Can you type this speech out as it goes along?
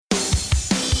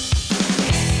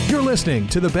You're listening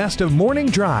to the best of Morning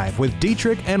Drive with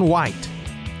Dietrich and White,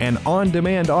 an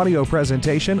on-demand audio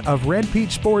presentation of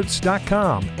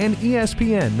RedPeachSports.com and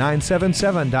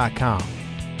ESPN977.com.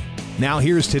 Now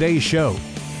here's today's show.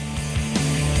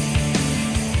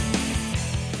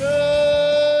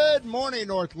 Good morning,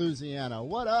 North Louisiana.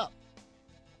 What up?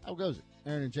 How goes it?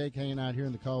 Aaron and Jake hanging out here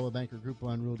in the Caldwell Banker Group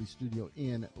One Realty Studio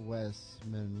in West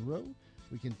Monroe.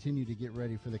 We continue to get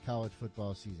ready for the college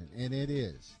football season, and it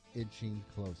is inching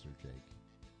closer, Jake.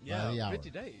 Yeah, 50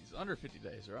 days, under 50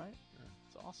 days, right?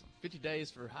 It's awesome. 50 days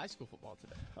for high school football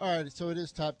today. All right, so it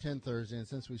is Top 10 Thursday, and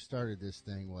since we started this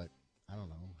thing, I don't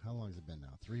know, how long has it been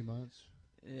now? 3 months?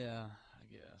 Yeah, I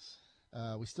guess.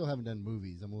 We still haven't done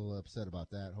movies. I'm a little upset about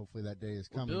that. Hopefully that day is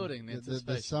coming. We're building the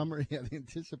anticipation. The summer, the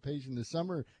anticipation. The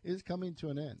summer is coming to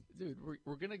an end. Dude,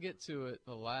 we're going to get to it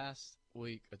the last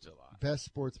week of July. Best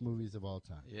sports movies of all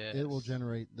time. Yes. It will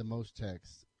generate the most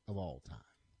texts of all time.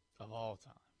 Of all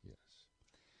time. Yes.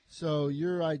 So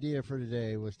your idea for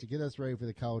today was to get us ready for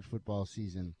the college football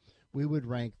season. We would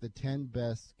rank the 10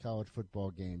 best college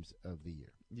football games of the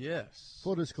year. Yes.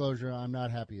 Full disclosure, I'm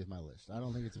not happy with my list. I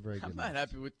don't think it's a very good I'm not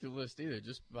happy with the list either,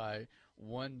 just by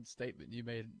one statement you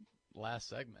made last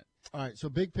segment. All right, so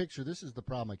big picture, this is the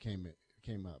problem I came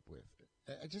up with.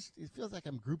 It feels like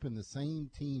I'm grouping the same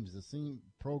teams, the same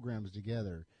programs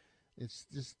together. It's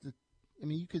just,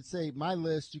 you could say my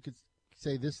list, you could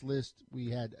say this list we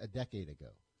had a decade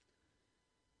ago.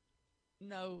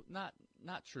 No, not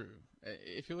true.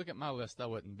 If you look at my list, that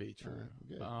wouldn't be true. Right,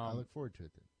 good. I look forward to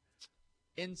it then.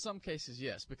 In some cases,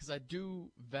 yes, because I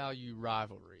do value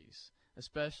rivalries,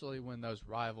 especially when those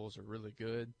rivals are really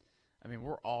good. I mean,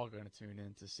 we're all going to tune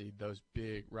in to see those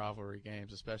big rivalry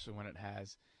games, especially when it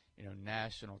has,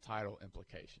 national title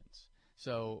implications.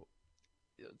 So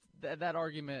that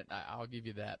argument, I'll give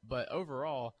you that. But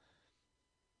overall,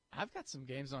 I've got some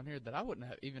games on here that I wouldn't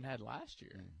have even had last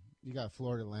year. You got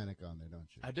Florida Atlantic on there, don't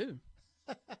you? I do.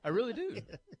 I really do.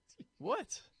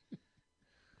 What?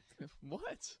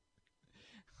 What?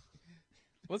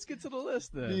 Let's get to the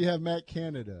list then. You have Matt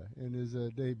Canada in his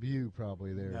debut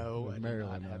probably there. No, I do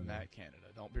Maryland not have Matt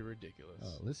Canada. Don't be ridiculous.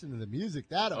 Oh, listen to the music.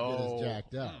 That'll get us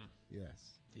jacked up.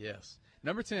 Yes. Yes.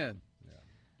 Number 10. Yeah.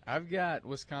 I've got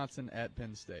Wisconsin at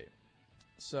Penn State.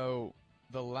 So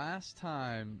the last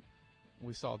time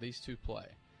we saw these two play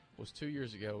was 2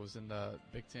 years ago. It was in the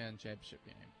Big Ten championship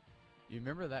game. You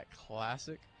remember that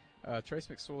classic? Trace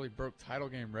McSorley broke title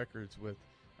game records with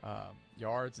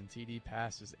yards and TD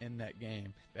passes in that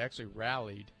game. They actually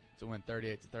rallied to win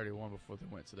 38-31 before they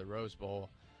went to the Rose Bowl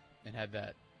and had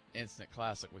that instant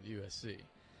classic with USC.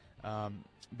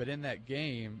 But in that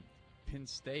game, Penn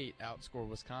State outscored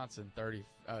Wisconsin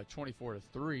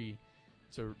 24-3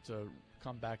 to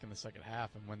come back in the second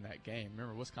half and win that game.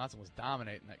 Remember, Wisconsin was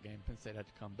dominating that game. Penn State had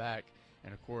to come back,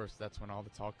 and of course, that's when all the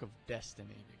talk of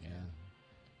destiny began.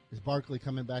 Yeah. Is Barkley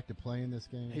coming back to play in this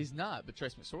game? He's not, but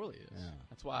Trace McSorley is. Yeah.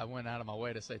 That's why I went out of my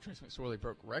way to say Trace McSorley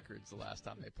broke records the last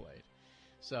time they played.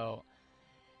 So,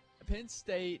 Penn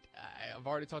State, I've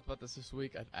already talked about this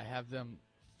week. I have them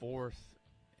fourth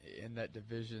in that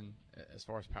division as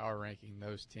far as power ranking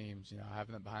those teams. I have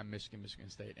them behind Michigan, Michigan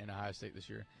State, and Ohio State this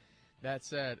year. That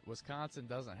said, Wisconsin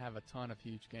doesn't have a ton of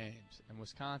huge games. And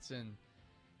Wisconsin,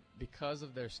 because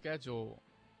of their schedule,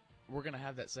 we're going to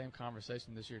have that same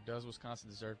conversation this year. Does Wisconsin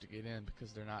deserve to get in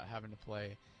because they're not having to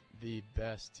play the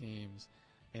best teams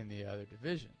in the other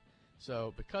division?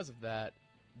 So because of that,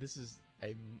 this is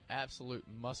an absolute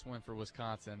must-win for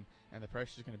Wisconsin, and the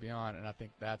pressure is going to be on, and I think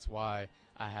that's why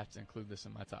I have to include this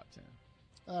in my top 10.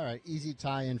 All right, easy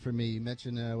tie-in for me. You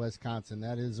mentioned Wisconsin.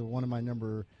 That is one of my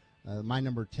number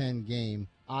 10 game,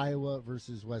 Iowa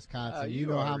versus Wisconsin. You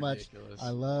know how ridiculous. Much I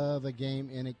love a game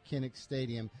in a Kinnick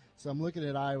Stadium. So I'm looking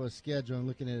at Iowa's schedule and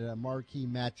looking at marquee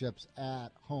matchups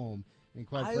at home. And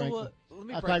quite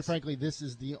frankly, this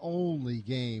is the only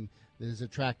game that is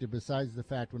attractive besides the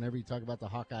fact whenever you talk about the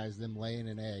Hawkeyes, them laying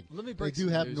an egg. They do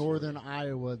have Northern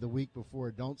Iowa the week before.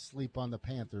 Don't sleep on the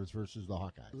Panthers versus the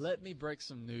Hawkeyes. Let me break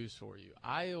some news for you.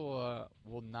 Iowa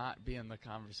will not be in the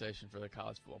conversation for the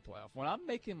college football playoff. When I'm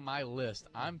making my list,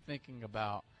 I'm thinking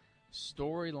about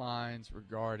storylines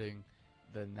regarding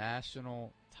the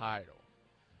national title.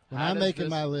 When I'm making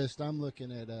my list, I'm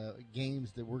looking at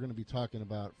games that we're going to be talking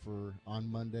about on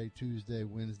Monday, Tuesday,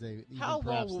 Wednesday. How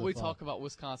long will we talk about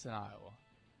Wisconsin, Iowa?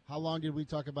 How long did we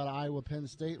talk about Iowa, Penn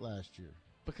State last year?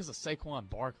 Because of Saquon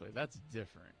Barkley. That's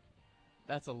different.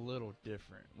 That's a little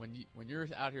different. When you're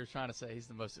out here trying to say he's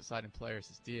the most exciting player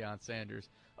since Deion Sanders,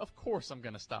 of course I'm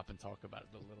going to stop and talk about it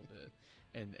a little bit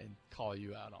and call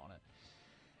you out on it.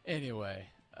 Anyway,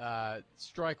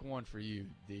 Strike one for you,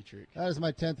 Dietrich. That is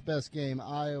my 10th best game,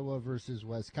 Iowa versus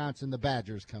Wisconsin. The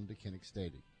Badgers come to Kinnick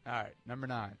Stadium. All right, number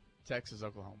 9, Texas,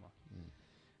 Oklahoma.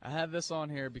 I have this on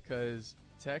here because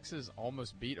Texas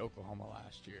almost beat Oklahoma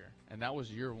last year, and that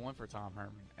was year 1 for Tom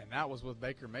Herman, and that was with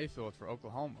Baker Mayfield for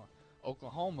Oklahoma.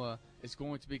 Oklahoma is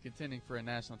going to be contending for a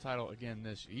national title again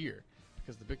this year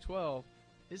because the Big 12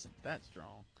 isn't that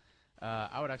strong.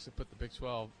 I would actually put the Big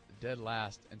 12 dead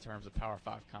last in terms of Power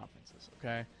 5 conferences,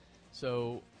 okay?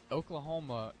 So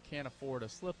Oklahoma can't afford a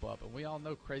slip-up, and we all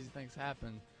know crazy things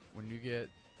happen when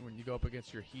you go up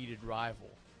against your heated rival,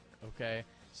 okay?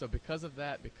 So because of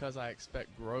that, because I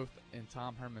expect growth in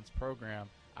Tom Herman's program,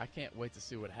 I can't wait to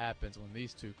see what happens when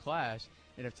these two clash.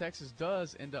 And if Texas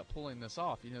does end up pulling this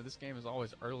off, this game is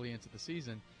always early into the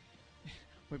season,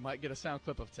 we might get a sound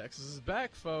clip of Texas is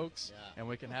back, folks, and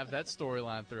we can have that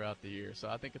storyline throughout the year. So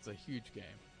I think it's a huge game.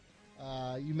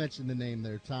 You mentioned the name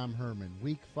there, Tom Herman.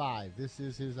 Week 5, this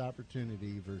is his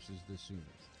opportunity versus the Sooners.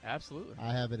 Absolutely.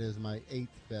 I have it as my 8th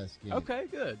best game. Okay,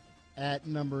 good. At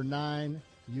number 9,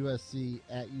 USC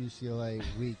at UCLA,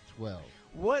 Week 12.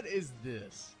 What is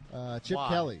this? Chip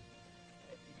Kelly.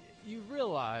 You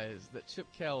realize that Chip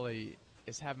Kelly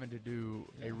is having to do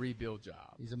a rebuild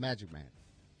job. He's a magic man.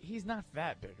 He's not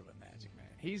that big of a magic man.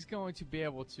 He's going to be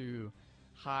able to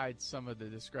hide some of the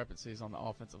discrepancies on the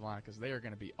offensive line because they are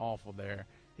going to be awful there.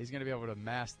 He's going to be able to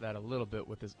mask that a little bit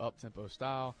with his up-tempo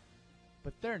style.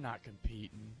 But they're not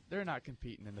competing. They're not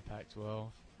competing in the Pac-12.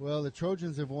 Well, the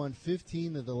Trojans have won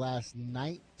 15 of the last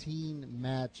 19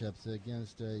 matchups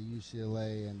against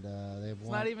UCLA, and they've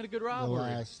won not even a good rivalry.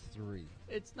 The last 3.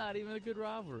 It's not even a good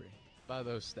rivalry by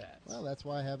those stats. Well, that's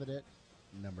why I have it at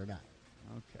number 9.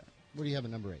 Okay. What do you have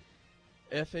at number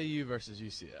 8? FAU versus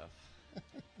UCF.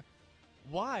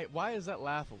 Why? Why is that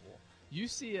laughable?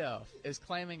 UCF is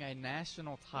claiming a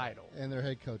national title. And their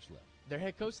head coach left. Their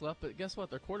head coach left, but guess what?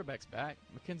 Their quarterback's back.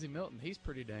 Mackenzie Milton, he's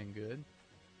pretty dang good.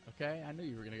 Okay, I knew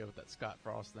you were going to go with that Scott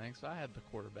Frost thing, so I had the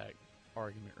quarterback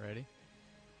argument ready.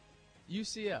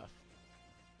 UCF,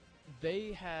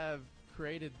 they have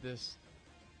created this,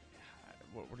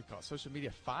 what do you call it, social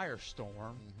media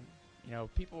firestorm. Mm-hmm.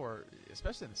 People are,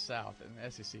 especially in the South and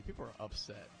the SEC, people are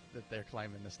upset that they're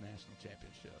claiming this national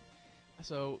championship.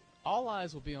 So all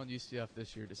eyes will be on UCF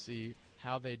this year to see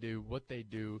how they do, what they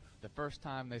do. The first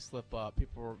time they slip up,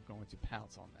 people are going to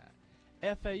pounce on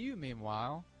that. FAU,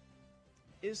 meanwhile,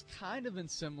 is kind of in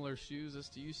similar shoes as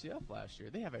to UCF last year.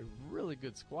 They have a really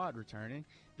good squad returning.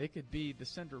 They could be the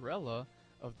Cinderella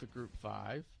of the Group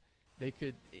 5. They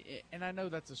could, and I know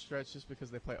that's a stretch just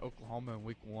because they play Oklahoma in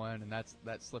Week 1, and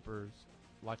that slipper's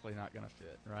likely not going to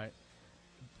fit, right?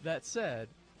 That said,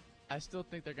 I still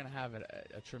think they're going to have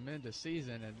a tremendous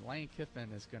season, and Lane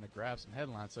Kiffin is going to grab some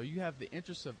headlines. So you have the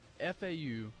interests of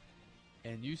FAU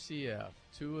and UCF,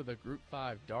 2 of the Group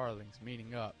 5 darlings,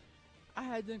 meeting up. I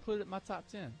had to include it in my top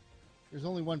 10. There's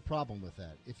only one problem with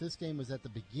that. If this game was at the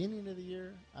beginning of the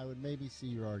year, I would maybe see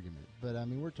your argument. But,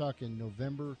 we're talking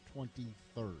November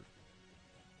 23rd.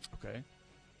 Okay.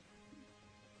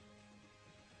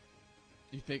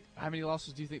 How many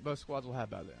losses do you think both squads will have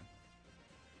by then?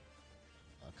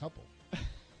 A couple.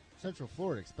 Central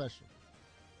Florida especially.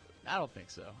 I don't think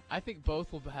so. I think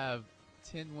both will have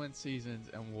 10-win seasons,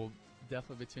 and we'll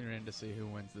definitely be tuning in to see who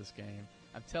wins this game.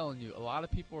 I'm telling you, a lot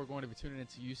of people are going to be tuning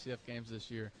into UCF games this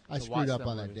year. I screwed up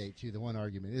on that date, too, the one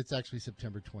argument. It's actually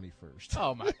September 21st.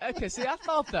 Oh, my. Okay, see, I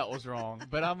thought that was wrong,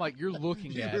 but I'm like, you're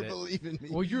looking at it. You believe in me.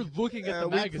 Well, you're looking at the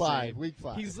magazine. Week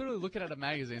 5. He's literally looking at a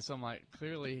magazine, so I'm like,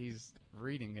 clearly he's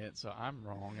reading it, so I'm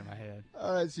wrong in my head.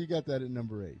 All right, so you got that at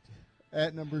number 8.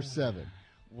 At number 7.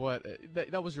 What?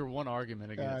 That was your one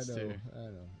argument against, too. I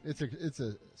know. It's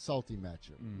a salty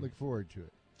matchup. Look forward to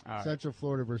it. Right. Central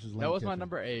Florida versus Lane That was Kiffin. my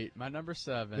number 8. My number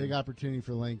 7. Big opportunity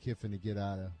for Lane Kiffin to get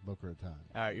out of Boca Raton.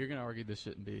 All right, you're going to argue this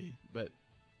shouldn't be, but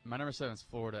my number 7 is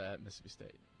Florida at Mississippi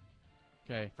State.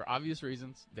 Okay, for obvious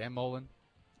reasons, Dan Mullen,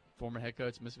 former head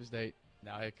coach of Mississippi State,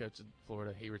 now head coach of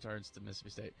Florida, he returns to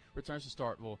Mississippi State, returns to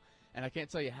Starkville, and I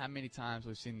can't tell you how many times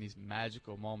we've seen these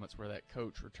magical moments where that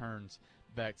coach returns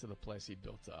back to the place he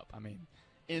built up. I mean,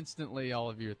 instantly all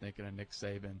of you are thinking of Nick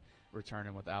Saban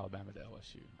returning with Alabama to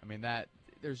LSU. I mean,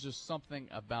 there's just something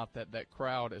about that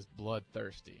crowd is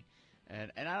bloodthirsty,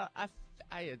 and I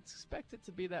expect it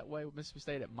to be that way with Mississippi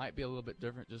State. It might be a little bit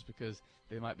different just because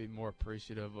they might be more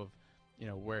appreciative of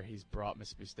where he's brought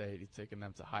Mississippi State. He's taken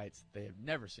them to heights they have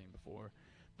never seen before,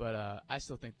 but I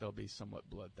still think they'll be somewhat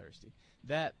bloodthirsty.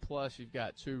 That plus you've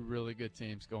got 2 really good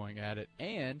teams going at it,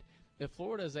 and if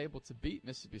Florida is able to beat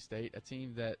Mississippi State, a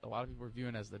team that a lot of people are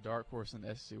viewing as the dark horse in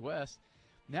the SEC West,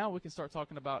 now we can start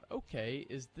talking about, okay,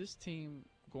 is this team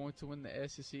going to win the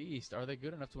SEC East? Are they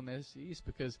good enough to win the SEC East?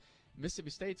 Because Mississippi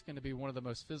State's going to be one of the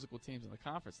most physical teams in the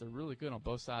conference. They're really good on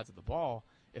both sides of the ball.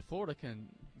 If Florida can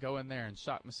go in there and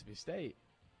shock Mississippi State,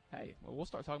 hey, well, we'll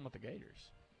start talking about the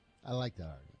Gators. I like that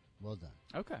argument. Well done.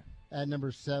 Okay. At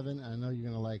number 7, I know you're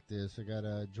going to like this. I got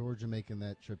Georgia making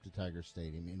that trip to Tiger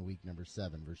Stadium in week number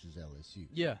 7 versus LSU.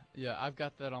 Yeah, I've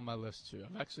got that on my list too.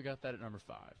 I've actually got that at number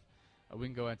 5. We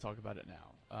can go ahead and talk about it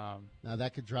now. Now,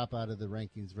 that could drop out of the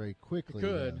rankings very quickly.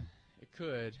 It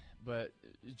could, but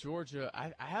Georgia,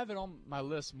 I have it on my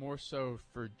list more so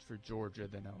for Georgia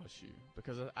than LSU,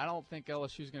 because I don't think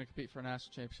LSU is going to compete for a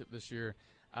national championship this year.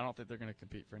 I don't think they're going to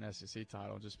compete for an SEC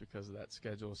title just because of that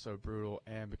schedule is so brutal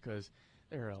and because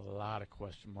there are a lot of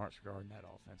question marks regarding that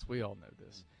offense. We all know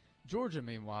this. Georgia,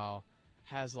 meanwhile,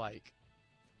 has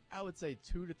I would say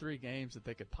 2 to 3 games that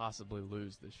they could possibly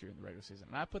lose this year in the regular season.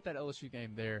 And I put that LSU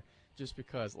game there just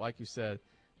because, like you said,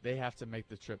 they have to make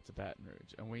the trip to Baton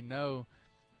Rouge. And we know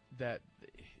that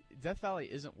Death Valley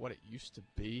isn't what it used to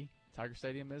be. Tiger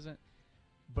Stadium isn't.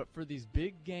 But for these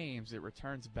big games, it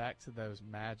returns back to those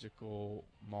magical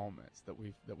moments that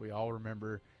we all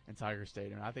remember in Tiger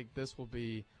Stadium. And I think this will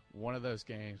be one of those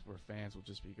games where fans will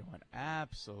just be going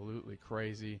absolutely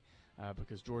crazy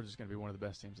because Georgia's going to be one of the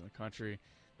best teams in the country.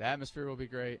 The atmosphere will be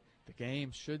great. The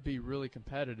game should be really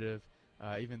competitive,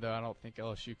 even though I don't think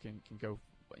LSU can go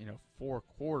 4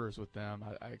 quarters with them.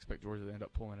 I expect Georgia to end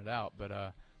up pulling it out.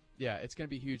 But, yeah, it's going to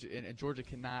be huge. And Georgia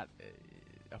cannot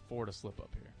afford a slip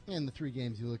up here. And the 3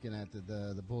 games you're looking at,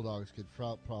 the Bulldogs could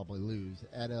probably lose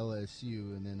at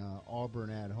LSU, and then Auburn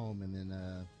at home, and then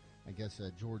I guess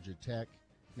Georgia Tech.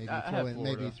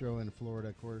 Maybe throw in Florida,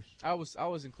 of course. I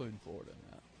was including Florida in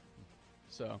that.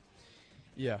 So,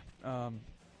 yeah.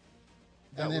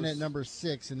 And then at number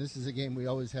 6, and this is a game we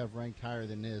always have ranked higher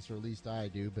than this, or at least I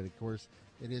do, but of course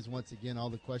it is once again all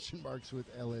the question marks with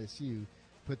LSU.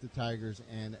 Put the Tigers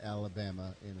and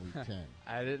Alabama in week 10.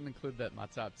 I didn't include that in my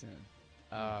top 10.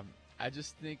 I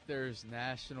just think there's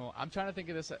national. I'm trying to think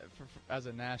of this as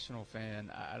a national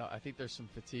fan. I think there's some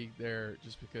fatigue there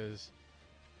just because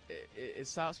it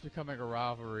stops becoming a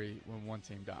rivalry when one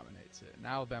team dominates it. And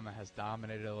Alabama has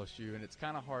dominated LSU, and it's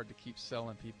kind of hard to keep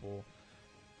selling people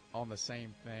on the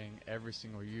same thing every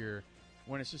single year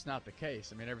when it's just not the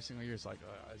case. I mean, every single year it's like,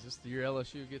 is this the year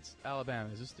LSU gets Alabama?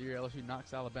 Is this the year LSU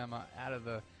knocks Alabama out of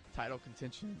the title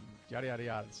contention? Yada, yada,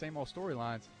 yada. The same old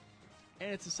storylines.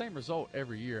 And it's the same result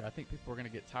every year. I think people are going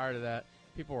to get tired of that.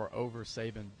 People are over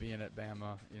Saban being at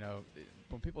Bama.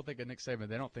 When people think of Nick Saban,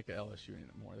 they don't think of LSU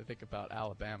anymore. They think about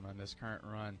Alabama and this current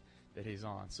run that he's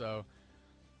on. So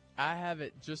I have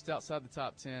it just outside the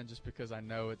top 10 just because I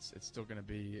know it's still going to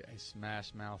be a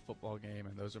smash-mouth football game,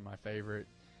 and those are my favorite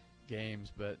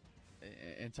games. But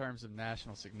in terms of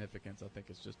national significance, I think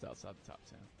it's just outside the top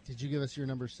 10. Did you give us your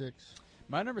number 6?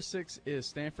 My number 6 is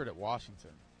Stanford at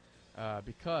Washington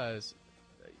because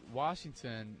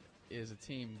Washington is a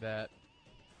team that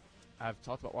I've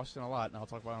talked about Washington a lot, and I'll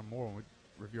talk about them more when we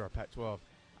review our Pac-12.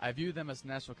 I view them as a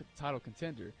national title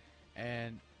contender,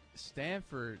 and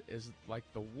Stanford is like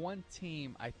the one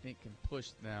team I think can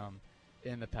push them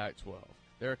in the Pac-12.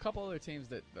 There are a couple other teams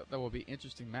that will be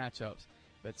interesting matchups,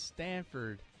 but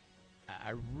Stanford,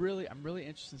 I'm really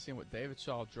interested in seeing what David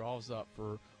Shaw draws up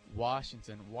for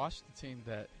Washington. Washington team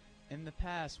that in the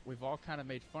past we've all kind of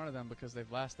made fun of them because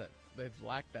they've lacked that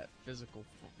physical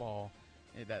football,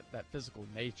 that physical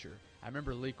nature. I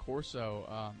remember Lee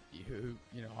Corso, who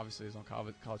obviously is on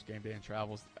college game day and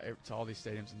travels to all these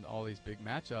stadiums and all these big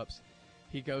matchups.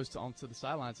 He goes onto the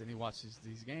sidelines and he watches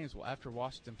these games. Well, after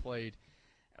Washington played,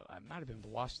 it might have been the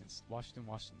Washington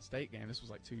State game. This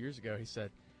was like 2 years ago. He said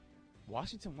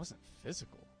Washington wasn't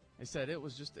physical. He said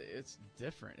it's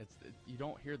different. You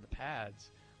don't hear the pads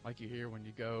like you hear when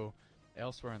you go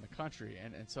elsewhere in the country.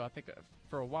 And so I think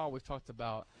for a while we've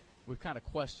kind of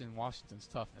questioned Washington's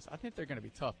toughness. I think they're going to be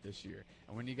tough this year.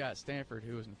 And when you got Stanford,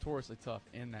 who is notoriously tough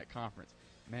in that conference,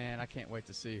 man, I can't wait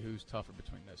to see who's tougher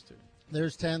between those two.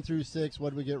 There's 10 through 6. What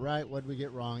did we get right? What did we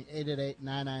get wrong?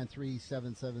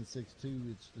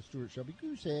 888-993-7762. It's the Stuart Shelby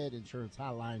Goosehead Insurance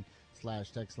Hotline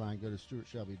 / text line. Go to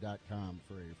stuartshelby.com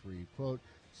for a free quote.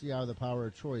 See how the power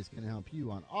of choice can help you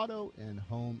on auto and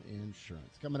home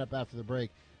insurance. Coming up after the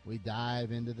break, we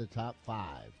dive into the top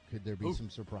 5. Could there be some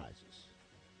surprises?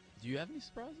 Do you have any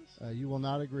surprises? You will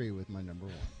not agree with my number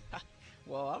 1.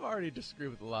 Well, I've already disagreed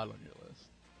with a lot on your list.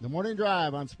 The Morning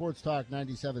Drive on Sports Talk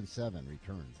 97.7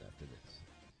 returns after this.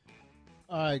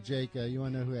 All right, Jake, you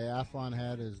want to know who Athlon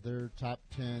had as their top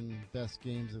 10 best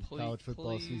games of college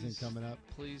football season coming up?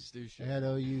 Please do share. They had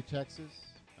OU, Texas,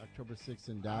 October 6th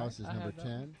in Dallas is number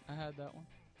 10. I had that one.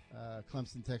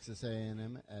 Clemson, Texas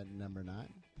A&M at number 9.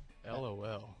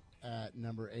 LOL. At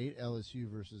number 8, LSU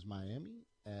versus Miami.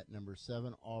 At number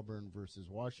 7, Auburn versus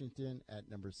Washington. At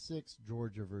number 6,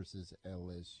 Georgia versus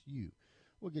LSU.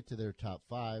 We'll get to their top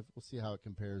 5. We'll see how it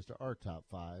compares to our top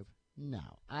 5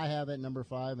 now. I have at number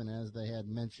 5, and as they had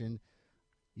mentioned,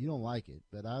 you don't like it,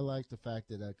 but I like the fact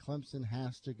that Clemson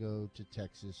has to go to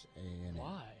Texas A&M.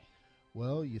 Why?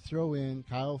 Well, you throw in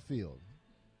Kyle Field.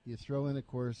 You throw in, of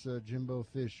course, Jimbo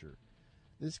Fisher.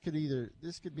 This could be.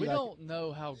 We don't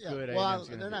know how good A&M's going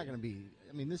to be. They're not going to be.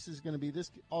 I mean, this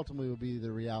ultimately will be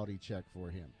the reality check for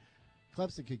him.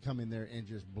 Clemson could come in there and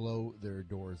just blow their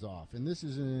doors off. And this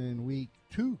is in week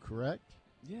 2, correct?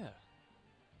 Yeah.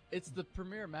 It's the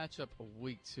premier matchup of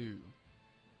week 2.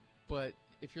 But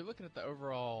if you're looking at the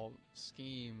overall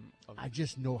scheme of I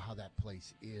just know how that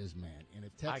place is, man. And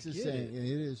if Texas it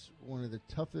is one of the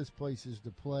toughest places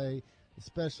to play,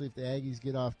 especially if the Aggies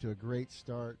get off to a great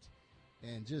start.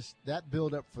 And just that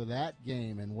build-up for that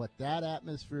game and what that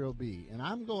atmosphere will be. And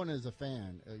I'm going as a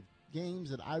fan of games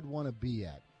that I'd want to be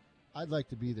at. I'd like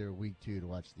to be there week 2 to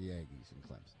watch the Aggies in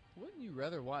Clemson. Wouldn't you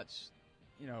rather watch,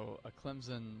 a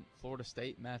Clemson-Florida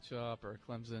State matchup or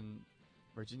a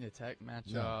Clemson-Virginia Tech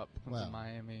matchup,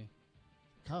 Clemson-Miami?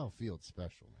 Kyle Field's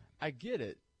special, man. I get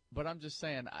it, but I'm just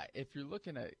saying, if you're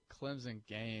looking at Clemson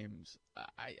games,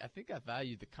 I think I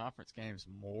value the conference games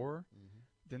more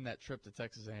than that trip to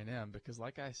Texas A&M because,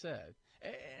 like I said,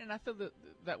 and I feel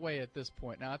that way at this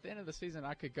point. Now, at the end of the season,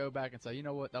 I could go back and say, you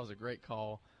know what, that was a great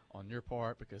call on your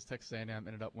part because Texas A&M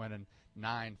ended up winning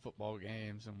 9 football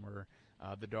games and were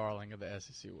the darling of the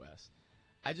SEC West.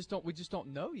 We just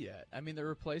don't know yet. I mean,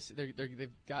 they've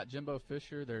got Jimbo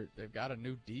Fisher. They've got a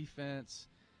new defense.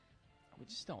 We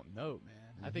just don't know,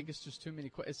 man. I think it's just too many.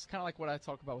 It's kind of like what I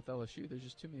talk about with LSU. There's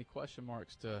just too many question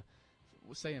marks to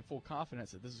say in full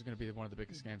confidence that this is going to be one of the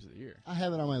biggest games of the year. I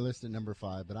have it on my list at number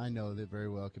 5, but I know that very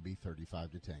well could be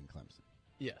 35-10 Clemson.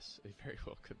 Yes, it very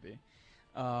well could be.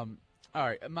 All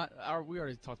right, we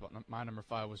already talked about my number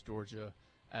 5 was Georgia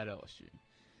at LSU.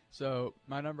 So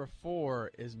my number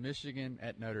 4 is Michigan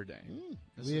at Notre Dame.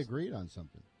 We agreed on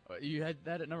something. You had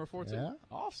that at number 4 too? Yeah.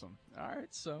 Awesome. All right,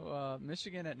 so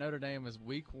Michigan at Notre Dame was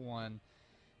week 1.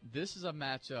 This is a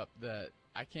matchup that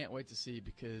I can't wait to see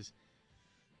because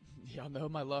y'all know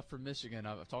my love for Michigan.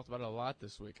 I've talked about it a lot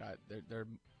this week. They're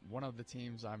one of the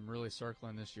teams I'm really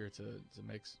circling this year to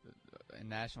make a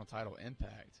national title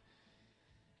impact.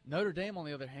 Notre Dame, on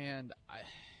the other hand,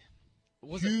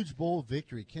 huge bowl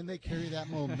victory. Can they carry that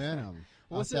momentum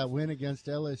off that win against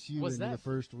LSU in the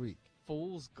first week?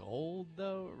 Fool's gold,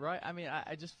 though, right? I mean,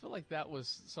 I just feel like that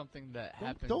was something that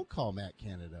happened. Don't call Matt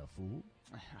Canada a fool.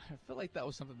 I feel like that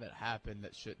was something that happened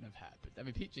that shouldn't have happened. I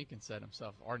mean, Pete Jenkins said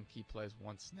himself, Arden Key plays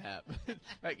one snap.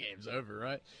 That game's over,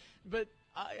 right? But,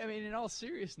 I mean, in all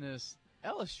seriousness,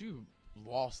 LSU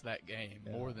lost that game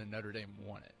more than Notre Dame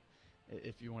won it,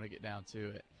 if you want to get down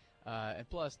to it. And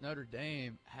plus, Notre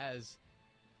Dame has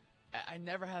 – I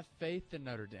never have faith in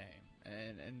Notre Dame,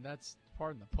 and that's –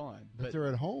 pardon the pun. But they're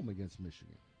at home against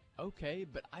Michigan. Okay,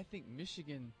 but I think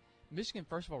Michigan,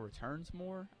 first of all, returns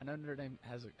more. I know Notre Dame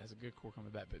has a good core coming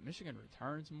back, but Michigan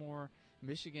returns more.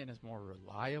 Michigan is more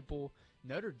reliable.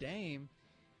 Notre Dame,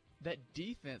 that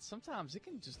defense, sometimes it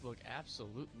can just look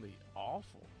absolutely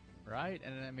awful, right?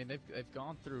 And, I mean, they've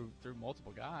gone through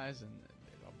multiple guys, and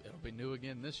it'll be new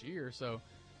again this year. So,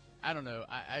 I don't know.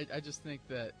 I just think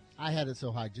that – I had it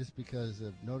so high just because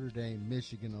of Notre Dame,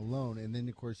 Michigan alone, and then,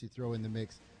 of course, you throw in the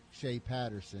mix Shea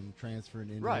Patterson transferring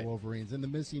into the Wolverines. And the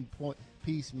missing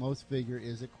piece, most figure,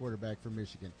 is at quarterback for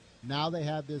Michigan. Now they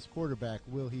have this quarterback.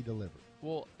 Will he deliver?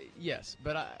 Well, yes,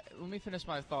 but let me finish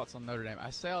my thoughts on Notre Dame. I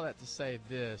say all that to say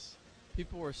this.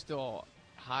 People are still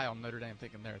high on Notre Dame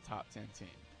thinking they're a top 10 team.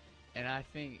 And I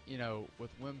think,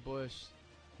 with Wimbush –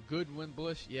 good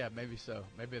Wimbush, yeah, maybe so.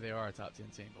 Maybe they are a top 10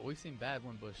 team. But we've seen bad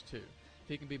Wimbush too. If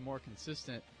he can be more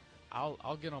consistent,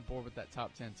 I'll get on board with that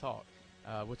top 10 talk,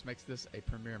 which makes this a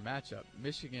premier matchup.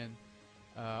 Michigan,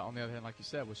 on the other hand, like you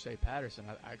said, with Shea Patterson,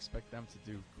 I expect them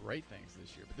to do great things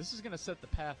this year. But this is going to set the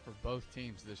path for both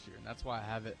teams this year, and that's why I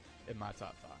have it in my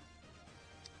top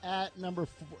 5.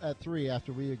 At 3,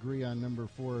 after we agree on number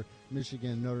 4,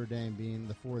 Michigan Notre Dame being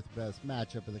the 4th best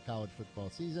matchup of the college football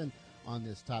season, on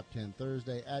this Top 10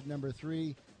 Thursday. At number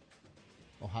 3,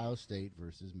 Ohio State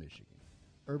versus Michigan.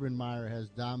 Urban Meyer has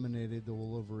dominated the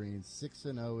Wolverines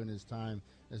 6-0 in his time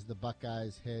as the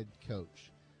Buckeyes head coach.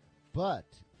 But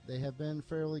they have been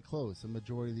fairly close, a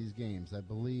majority of these games. I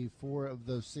believe 4 of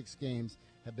those 6 games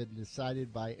have been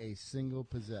decided by a single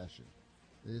possession.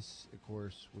 This, of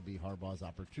course, would be Harbaugh's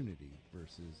opportunity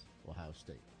versus Ohio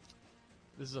State.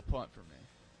 This is a punt for me.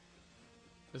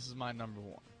 This is my number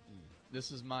 1.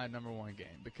 This is my number 1 game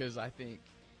because I think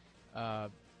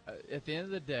At the end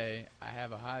of the day, I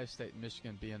have Ohio State and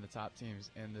Michigan being the top teams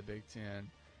in the Big Ten.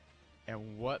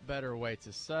 And what better way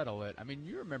to settle it? I mean,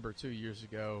 you remember 2 years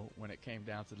ago when it came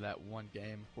down to that one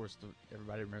game. Of course,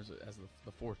 everybody remembers it as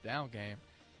the fourth down game.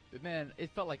 But, man, it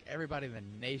felt like everybody in the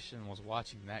nation was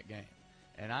watching that game.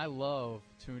 And I love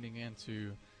tuning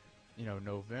into,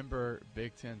 November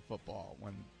Big Ten football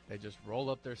when they just roll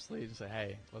up their sleeves and say,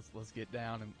 hey, let's get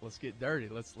down and let's get dirty.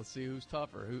 Let's see who's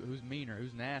tougher, who's meaner,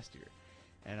 who's nastier.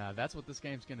 And that's what this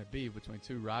game's going to be between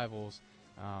two rivals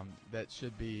that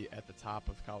should be at the top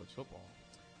of college football.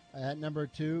 At number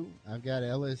 2, I've got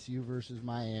LSU versus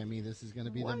Miami. This is going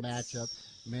to be the matchup.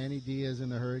 Manny Diaz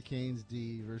and the Hurricanes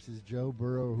D versus Joe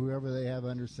Burrow, whoever they have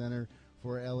under center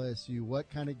for LSU. What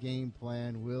kind of game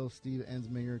plan will Steve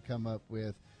Ensminger come up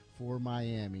with for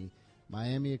Miami?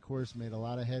 Miami, of course, made a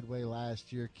lot of headway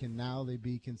last year. Can now they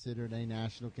be considered a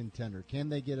national contender? Can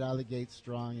they get out of the gate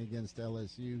strong against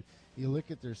LSU? You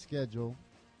look at their schedule,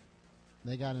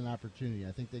 they got an opportunity.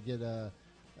 I think they get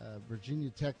Virginia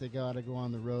Tech. They got to go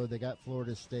on the road. They got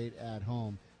Florida State at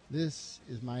home. This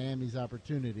is Miami's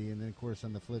opportunity. And then, of course,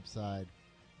 on the flip side,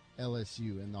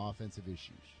 LSU and the offensive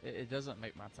issues. It doesn't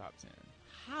make my top 10.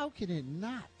 How can it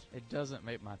not? It doesn't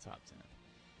make my top 10.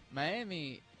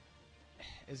 Miami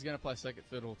is going to play second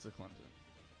fiddle to Clemson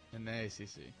in the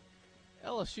ACC.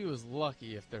 LSU is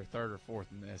lucky if they're third or fourth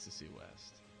in the SEC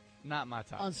West. Not my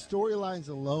top 10. On storylines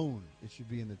alone, it should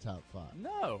be in the top 5.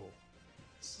 No.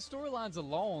 Storylines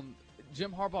alone,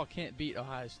 Jim Harbaugh can't beat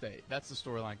Ohio State. That's the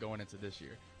storyline going into this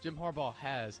year. Jim Harbaugh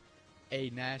has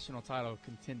a national title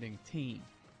contending team.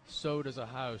 So does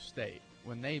Ohio State.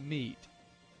 When they meet,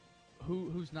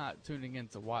 who's not tuning in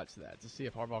to watch that, to see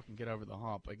if Harbaugh can get over the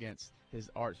hump against his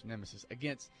arch nemesis,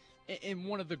 against in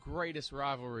one of the greatest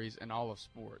rivalries in all of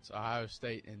sports, Ohio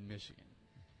State and Michigan.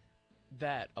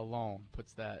 That alone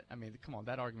puts that. I mean, come on,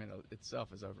 that argument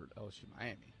itself is over LSU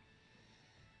Miami.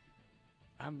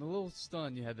 I'm a little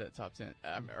stunned you had that top 10,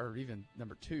 or even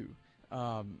number 2.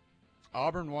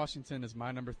 Auburn Washington is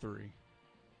my number 3.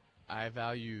 I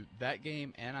value that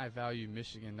game, and I value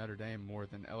Michigan Notre Dame more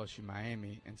than LSU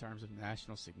Miami in terms of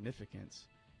national significance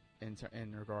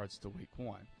in regards to Week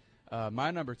 1.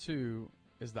 My number 2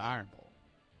 is the Iron Bowl.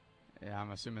 Yeah,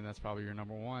 I'm assuming that's probably your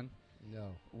number 1.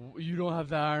 No. You don't have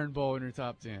the Iron Bowl in your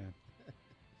top 10.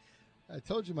 I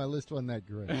told you my list wasn't that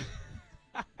great.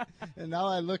 And now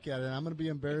I look at it, and I'm going to be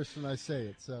embarrassed when I say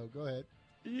it. So go ahead.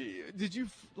 Did you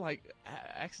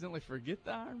accidentally forget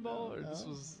the Iron Bowl, or this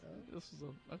was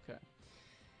okay?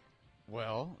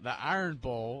 Well, the Iron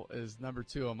Bowl is number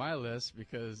 2 on my list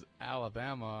because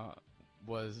Alabama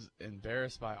was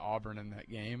embarrassed by Auburn in that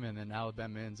game, and then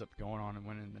Alabama ends up going on and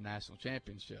winning the national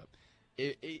championship.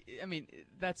 I mean,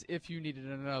 that's if you needed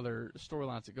another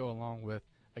storyline to go along with,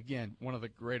 again, one of the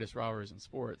greatest rivalries in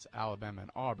sports, Alabama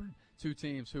and Auburn, 2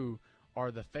 teams who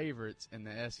are the favorites in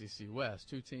the SEC West,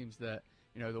 2 teams that,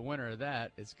 the winner of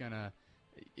that is going to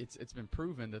 – it's been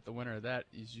proven that the winner of that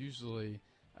is usually,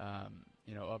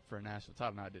 up for a national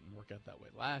title. Now, it didn't work out that way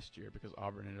last year because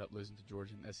Auburn ended up losing to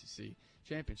Georgia in the SEC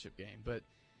championship game. But,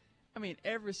 I mean,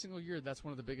 every single year that's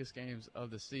one of the biggest games of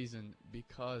the season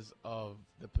because of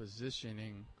the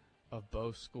positioning of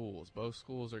both schools. Both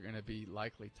schools are going to be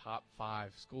likely top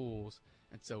 5 schools,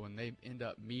 and so when they end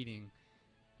up meeting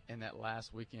in that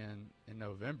last weekend in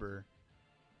November,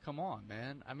 come on,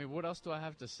 man. I mean, what else do I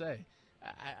have to say?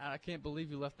 I can't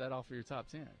believe you left that off of your top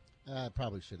 10. I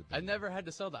probably should have been. I never had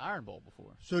to sell the Iron Bowl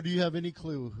before. So do you have any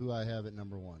clue who I have at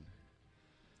number 1?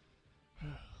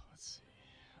 Let's see.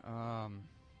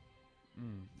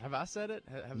 Have I said it?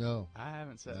 No. I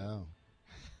haven't said it. No.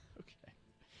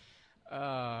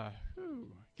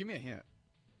 Give me a hint.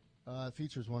 It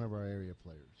features one of our area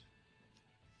players.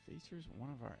 Features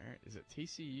one of our area. Is it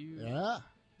TCU? Yeah.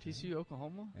 TCU,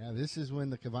 Oklahoma? Yeah, this is when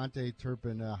the Cavante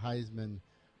Turpin Heisman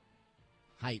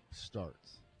hype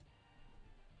starts.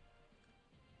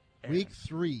 Aaron. Week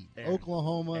 3, Aaron.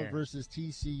 Oklahoma versus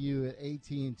TCU at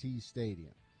AT&T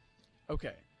Stadium.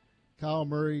 Okay. Kyle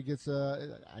Murray gets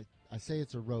I say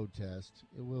it's a road test.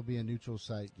 It will be a neutral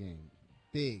site game.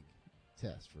 Big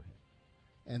test for him.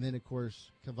 And then, of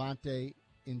course, Cavante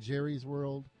in Jerry's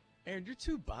world. Aaron, you're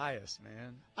too biased,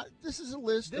 man. This is a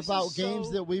list about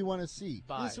games that we want to see.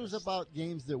 Biased. This was about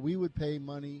games that we would pay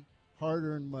money,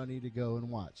 hard-earned money, to go and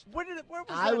watch. Where was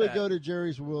that I would at? go to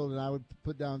Jerry's world, and I would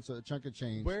put down a chunk of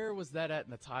change. Where was that at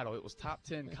in the title? It was top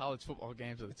 10 college football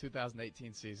games of the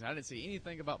 2018 season. I didn't see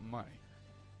anything about money.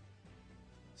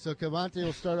 So Cavante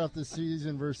will start off the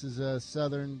season versus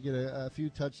Southern, get a few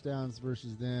touchdowns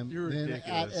versus them. You're then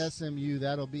ridiculous. At SMU,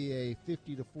 that'll be a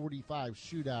 50-45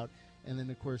 shootout. And then,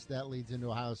 of course, that leads into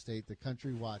Ohio State, the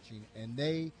country watching. And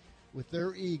they with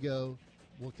their ego,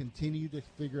 will continue to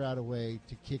figure out a way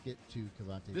to kick it to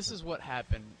Cavante. This is what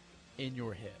happened in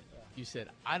your head. You said,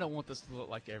 I don't want this to look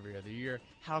like every other year.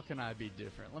 How can I be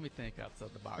different? Let me think outside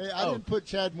the box. Hey, I didn't put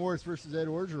Chad Morris versus Ed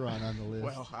Orgeron on the list.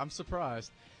 Well, I'm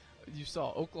surprised. You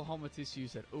saw Oklahoma TCU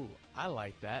said, ooh, I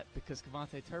like that because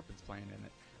Cavante Turpin's playing in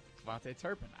it. Cavante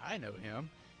Turpin, I know him.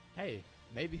 Hey,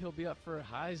 maybe he'll be up for a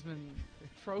Heisman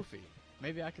Trophy.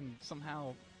 Maybe I can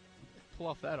somehow pull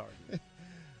off that argument.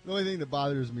 The only thing that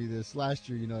bothers me this last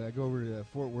year, I go over to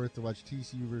Fort Worth to watch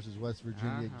TCU versus West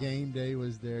Virginia. Game day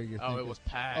was there. It was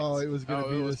packed. Oh, it was going to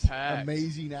be this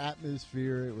amazing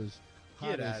atmosphere. It was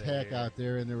hot as heck out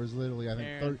there, and there was literally, I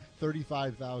think,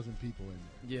 35,000 people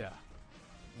in there. Yeah.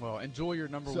 Well, enjoy your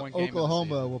number one game.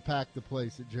 Oklahoma will pack the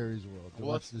place at Jerry's World to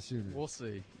watch the Sooners. We'll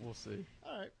see. All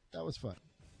right. That was fun.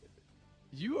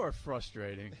 You are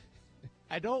frustrating.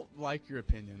 I don't like your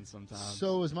opinion sometimes.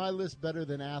 So is my list better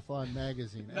than Athlon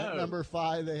Magazine? No. At number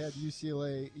 5, they had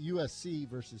USC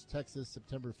versus Texas,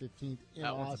 September 15th in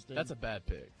Austin. That's a bad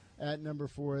pick. At number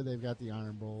 4, they've got the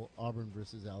Iron Bowl, Auburn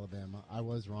versus Alabama. I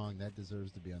was wrong. That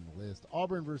deserves to be on the list.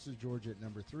 Auburn versus Georgia at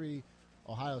number 3.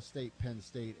 Ohio State, Penn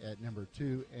State at number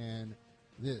 2. And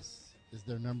this is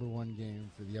their number 1 game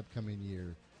for the upcoming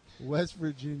year. West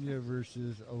Virginia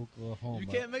versus Oklahoma. You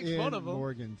can't make fun of them.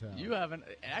 Morgantown. You haven't.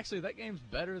 Actually, that game's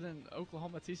better than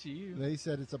Oklahoma TCU. They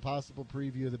said it's a possible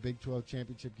preview of the Big 12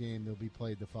 championship game. They'll be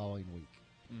played the following week.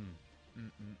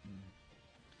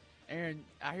 Aaron,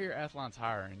 I hear Athlon's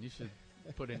hiring. You should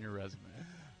put in your resume.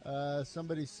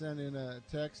 Somebody sent in a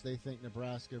text. They think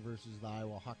Nebraska versus the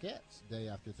Iowa Hawkettes day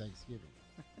after Thanksgiving.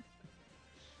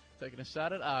 Taking a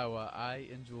shot at Iowa. I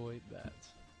enjoyed that.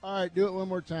 All right, do it one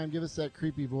more time. Give us that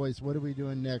creepy voice. What are we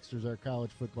doing next as our college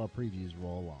football previews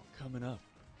roll along? Coming up,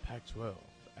 Pac-12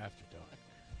 After Dark.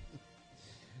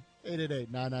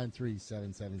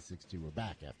 888-993-7762. We're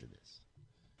back after this.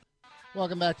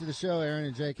 Welcome back to the show. Aaron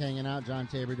and Jake hanging out. John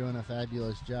Tabor doing a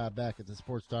fabulous job back at the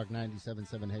Sports Talk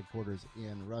 97.7 headquarters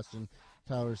in Ruston.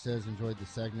 Tyler says enjoyed the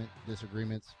segment.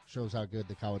 Disagreements shows how good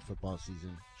the college football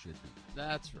season should be.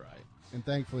 That's right. And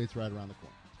thankfully, it's right around the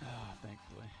corner.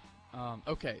 Thankfully.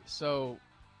 Okay, so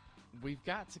we've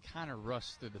got to kind of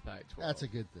rush through the Pac-12. That's a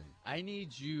good thing. I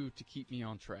need you to keep me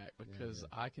on track because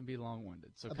I can be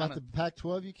long-winded. So about the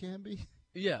Pac-12 you can be?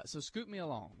 Yeah, so scoot me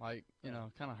along. Like,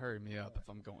 kind of hurry me up if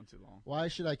I'm going too long. Why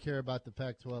should I care about the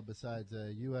Pac-12 besides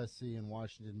USC and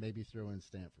Washington, maybe throw in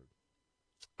Stanford?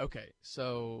 Okay,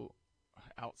 so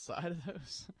outside of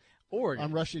those, Oregon.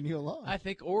 I'm rushing you along. I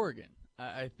think Oregon.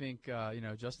 I think,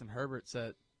 Justin Herbert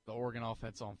set the Oregon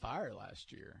offense on fire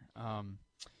last year.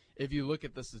 If you look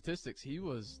at the statistics,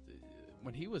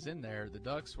 when he was in there, the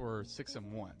Ducks were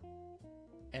 6-1,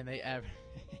 and they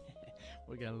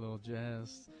we got a little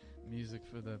jazz music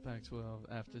for the Pac-12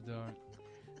 After Dark.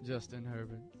 Justin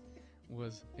Herbert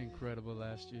was incredible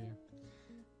last year.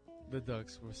 The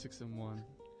Ducks were 6-1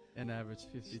 and averaged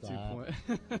 52 points.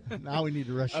 Now we need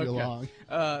to rush you along.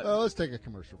 Let's take a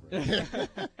commercial break.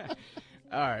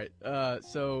 All right.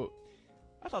 So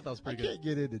I thought that was pretty good. I can't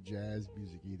get into jazz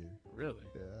music either. Really?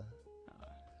 Yeah.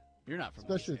 You're not from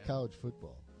especially Louisiana. College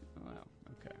football. Wow.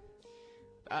 Okay.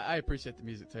 I appreciate the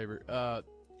music, Tabor.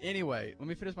 Anyway, let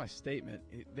me finish my statement.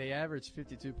 They averaged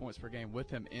 52 points per game with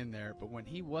him in there, but when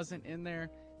he wasn't in there,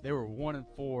 they were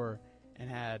 1-4 and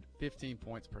had 15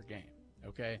 points per game.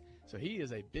 Okay, so he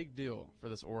is a big deal for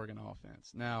this Oregon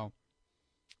offense. Now,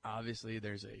 obviously,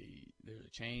 there's a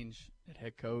change at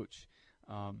head coach,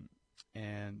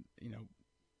 and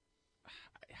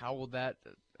how will that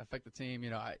affect the team?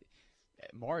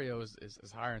 Mario is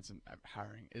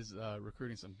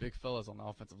recruiting some big fellas on the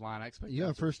offensive line. I expect you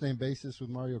on first name basis with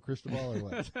Mario Cristobal or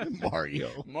what?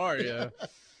 Mario.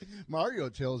 Mario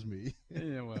tells me.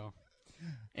 Yeah, well.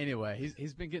 Anyway,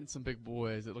 he's been getting some big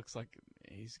boys. It looks like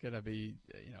he's gonna be,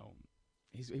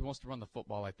 he wants to run the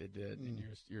football like they did in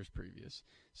years previous.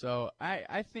 So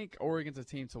I think Oregon's a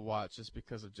team to watch just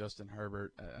because of Justin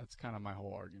Herbert. That's kind of my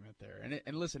whole argument there.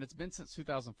 And listen, it's been since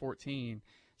 2014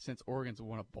 since Oregon's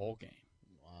won a bowl game.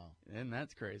 Wow. And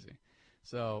that's crazy.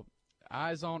 So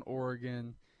eyes on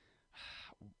Oregon.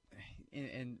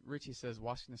 And Richie says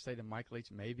Washington State and Mike Leach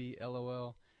maybe,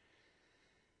 LOL.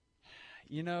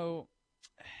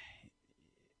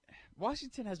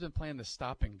 Washington has been playing the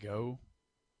stop and go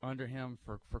under him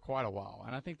for quite a while.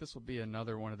 And I think this will be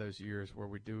another one of those years where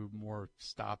we do more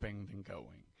stopping than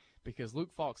going because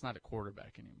Luke Falk's not a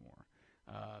quarterback anymore.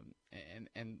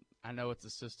 And I know it's a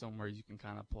system where you can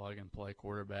kind of plug and play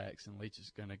quarterbacks, and Leach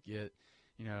is going to get,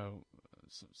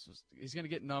 he's going to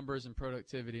get numbers and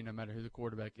productivity no matter who the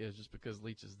quarterback is just because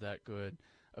Leach is that good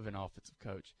of an offensive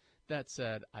coach. That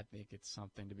said, I think it's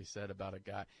something to be said about a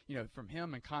guy. From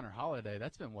him and Connor Holiday,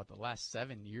 that's been, the last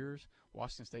 7 years?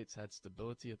 Washington State's had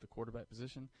stability at the quarterback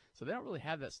position. So they don't really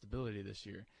have that stability this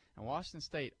year. And Washington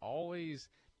State always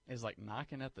is like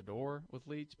knocking at the door with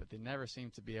Leach, but they never seem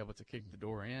to be able to kick the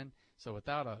door in. So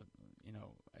without a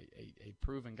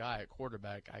proven guy at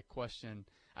quarterback,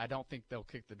 I don't think they'll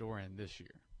kick the door in this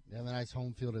year. They have a nice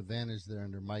home field advantage there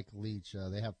under Mike Leach.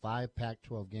 They have 5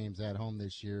 Pac-12 games at home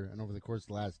this year, and over the course of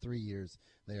the last 3 years,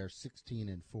 they are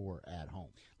 16-4 at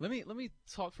home. Let me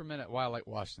talk for a minute why I like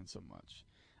Washington so much.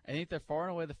 I think they're far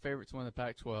and away the favorite to win the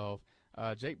Pac-12.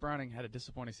 Jake Browning had a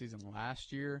disappointing season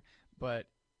last year, but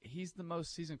he's the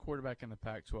most seasoned quarterback in the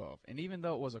Pac-12. And even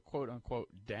though it was a quote-unquote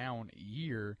down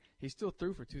year, he still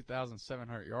threw for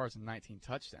 2,700 yards and 19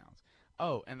 touchdowns.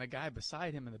 Oh, and the guy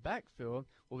beside him in the backfield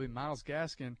will be Myles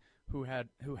Gaskin, who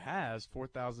has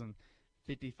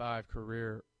 4,055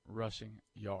 career rushing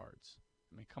yards.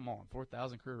 I mean, come on,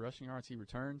 4,000 career rushing yards he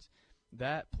returns.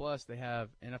 That plus they have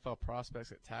NFL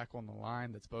prospects at tackle on the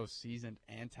line that's both seasoned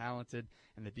and talented,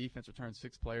 and the defense returns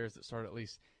 6 players that start at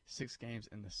least 6 games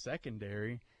in the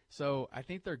secondary. So I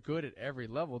think they're good at every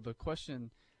level. The question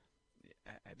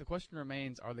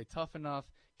remains: are they tough enough?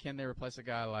 Can they replace a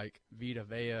guy like Vita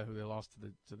Vea, who they lost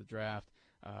to the draft,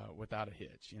 without a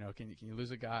hitch? Can you lose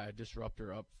a guy, a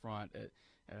disruptor up front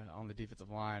on the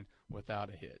defensive line without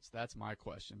a hitch? That's my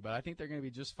question. But I think they're going to be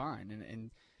just fine.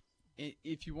 And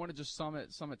if you want to just sum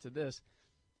it to this,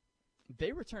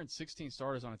 they returned 16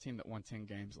 starters on a team that won 10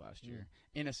 games last year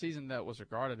in a season that was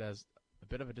regarded as a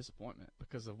bit of a disappointment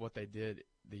because of what they did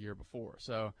the year before.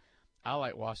 So I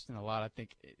like Washington a lot. I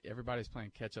think everybody's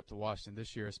playing catch-up to Washington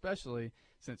this year, especially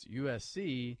since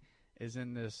USC is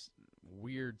in this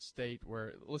weird state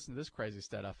where – listen to this crazy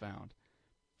stat I found.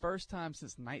 First time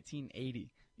since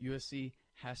 1980, USC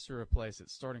has to replace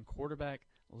its starting quarterback,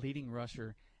 leading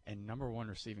rusher, and number 1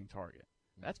 receiving target.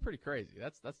 That's pretty crazy.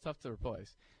 That's tough to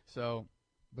replace. So –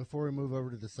 before we move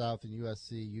over to the South and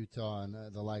USC, Utah, and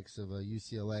the likes of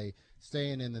UCLA,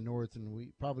 staying in the North, and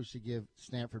we probably should give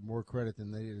Stanford more credit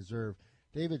than they deserve,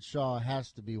 David Shaw has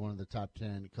to be one of the top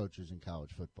 10 coaches in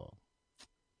college football.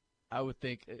 I would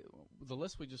think the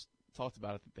list we just talked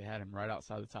about, I think they had him right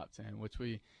outside the top 10,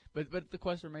 but the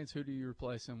question remains, who do you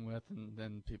replace him with? And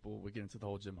then we get into the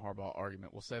whole Jim Harbaugh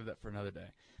argument. We'll save that for another day.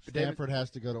 But Stanford has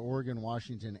to go to Oregon,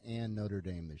 Washington, and Notre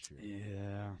Dame this year.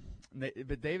 Yeah.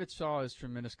 But David Shaw is a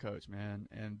tremendous coach, man.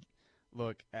 And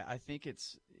look, I think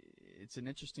it's an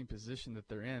interesting position that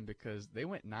they're in because they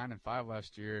went 9-5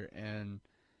 last year, and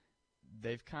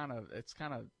it's kind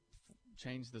of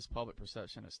changed this public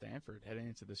perception of Stanford heading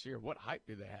into this year. What hype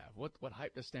do they have? What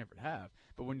hype does Stanford have?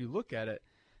 But when you look at it,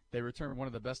 they returned one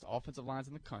of the best offensive lines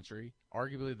in the country,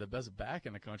 arguably the best back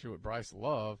in the country with Bryce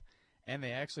Love, and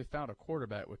they actually found a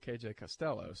quarterback with KJ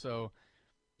Costello. So,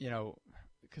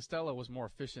 Costello was more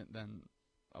efficient than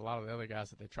a lot of the other guys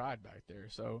that they tried back there.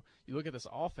 So you look at this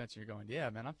offense and you're going, yeah,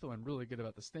 man, I'm feeling really good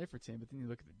about the Stanford team. But then you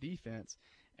look at the defense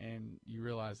and you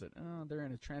realize that they're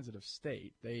in a transitive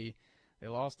state. They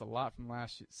lost a lot from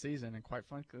last season, and quite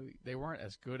frankly, they weren't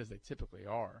as good as they typically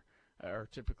are or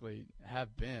typically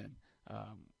have been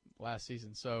last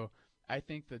season. So I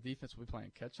think the defense will be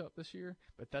playing catch-up this year,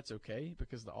 but that's okay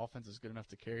because the offense is good enough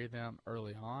to carry them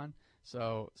early on.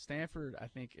 So Stanford, I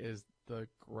think, is the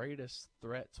greatest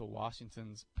threat to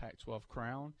Washington's Pac-12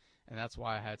 crown, and that's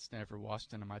why I had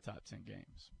Stanford-Washington in my top 10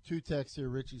 games. 2 texts here.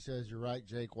 Richie says, you're right,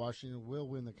 Jake. Washington will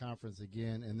win the conference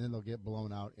again, and then they'll get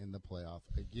blown out in the playoff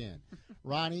again.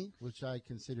 Ronnie, which I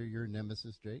consider your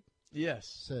nemesis, Jake. Yes.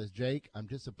 Says, Jake, I'm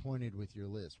disappointed with your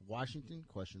list. Washington, ?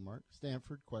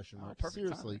 Stanford, ?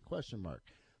 Seriously, timing. ?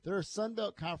 There are Sun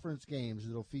Belt Conference games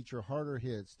that will feature harder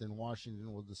hits than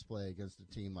Washington will display against a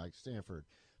team like Stanford.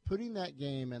 Putting that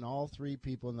game and all 3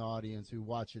 people in the audience who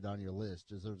watch it on your list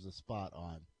deserves a spot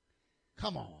on.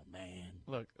 Come on, man.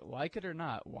 Look, like it or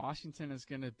not, Washington is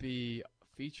going to be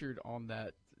featured on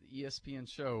that ESPN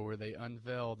show where they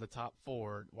unveil the top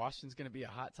 4. Washington's going to be a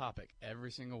hot topic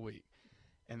every single week.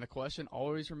 And the question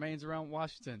always remains around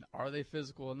Washington. Are they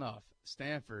physical enough?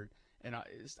 Stanford, and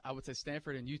I would say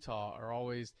Stanford and Utah are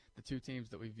always the 2 teams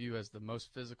that we view as the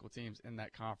most physical teams in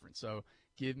that conference. So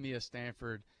give me a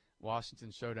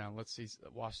Stanford-Washington showdown. Let's see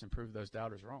Washington prove those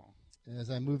doubters wrong. And as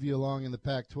I move you along in the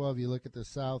Pac-12, you look at the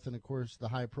South, and, of course, the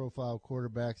high-profile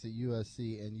quarterbacks at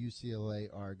USC and UCLA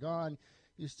are gone.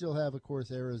 You still have, of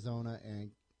course, Arizona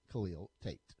and Khalil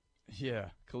Tate. Yeah,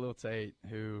 Khalil Tate,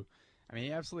 who –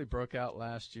 he absolutely broke out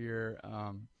last year.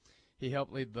 He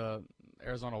helped lead the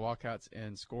Arizona Wildcats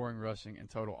in scoring, rushing, and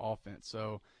total offense.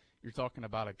 So you're talking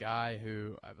about a guy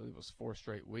who I believe was 4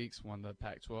 straight weeks won the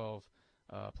Pac-12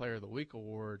 Player of the Week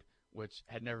award which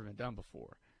had never been done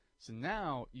before. So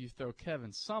now you throw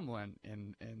Kevin Sumlin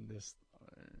in this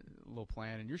little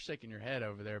plan, and you're shaking your head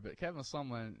over there, but Kevin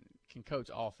Sumlin can coach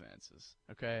offenses,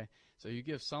 okay? So you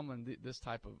give Sumlin this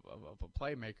type of a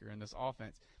playmaker in this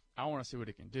offense. I want to see what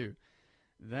he can do.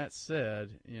 That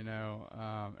said,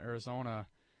 Arizona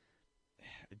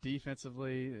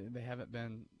defensively, they haven't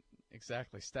been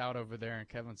exactly stout over there, and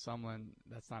Kevin Sumlin,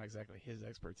 that's not exactly his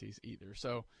expertise either.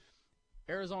 So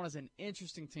Arizona's an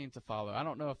interesting team to follow. I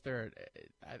don't know if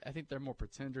I think they're more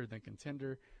pretender than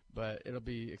contender, but it'll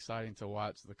be exciting to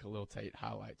watch the Khalil Tate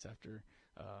highlights after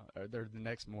they're the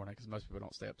next morning, because most people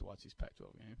don't stay up to watch these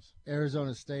Pac-12 games.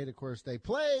 Arizona State, of course, they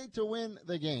play to win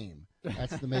the game.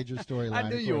 That's the major storyline. I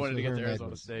knew you wanted to get to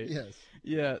Arizona State. Yes.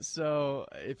 Yeah, so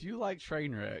if you like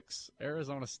train wrecks,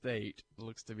 Arizona State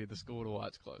looks to be the school to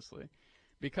watch closely,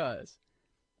 because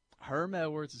Herm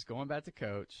Edwards is going back to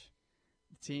coach.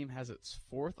 The team has its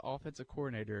fourth offensive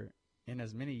coordinator in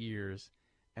as many years,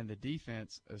 and the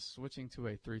defense is switching to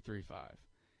a 3-3-5.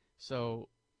 So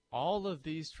all of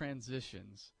these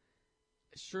transitions,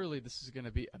 surely this is going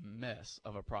to be a mess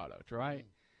of a product, right?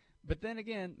 But then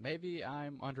again, maybe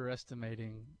I'm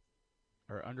underestimating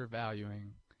or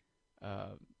undervaluing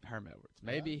Herm Edwards.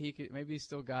 Maybe he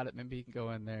still got it. Maybe he can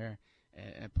go in there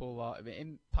and pull off,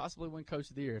 and possibly win Coach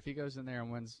of the Year. If he goes in there and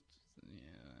wins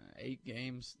 8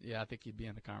 games, I think he'd be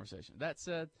in the conversation. That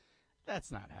said,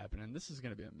 that's not happening. This is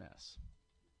going to be a mess.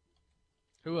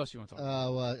 Who else you want to talk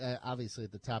about? Well, obviously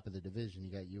at the top of the division,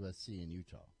 you got USC and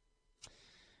Utah.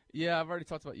 Yeah, I've already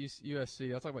talked about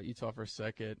USC. I'll talk about Utah for a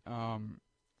second.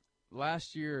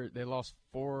 Last year, they lost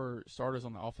 4 starters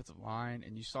on the offensive line,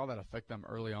 and you saw that affect them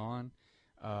early on.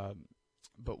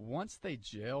 But once they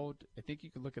gelled, I think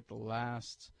you could look at the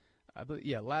last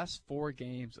 4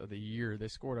 games of the year, they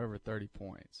scored over 30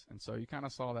 points. And so you kind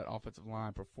of saw that offensive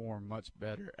line perform much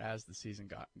better as the season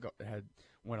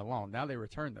went along. Now they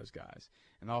return those guys.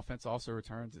 And the offense also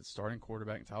returns its starting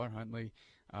quarterback, Tyler Huntley.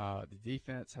 The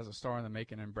defense has a star in the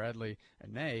making in Bradley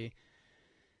Anae.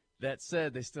 That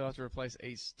said, they still have to replace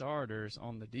 8 starters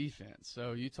on the defense.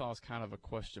 So Utah's kind of a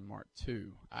question mark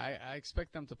too. I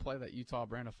expect them to play that Utah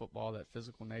brand of football, that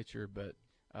physical nature, but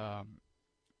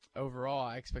overall,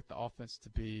 I expect the offense to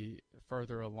be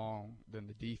further along than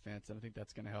the defense, and I think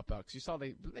that's going to help out. Because you saw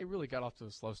they really got off to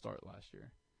a slow start last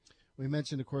year. We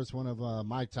mentioned, of course, one of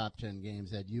my top 10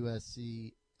 games at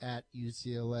USC at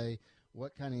UCLA.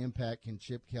 What kind of impact can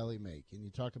Chip Kelly make? And you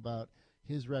talk about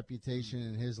his reputation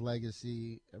and his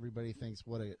legacy. Everybody thinks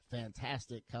what a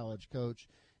fantastic college coach.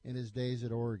 In his days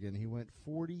at Oregon, he went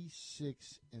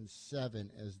 46-7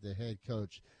 as the head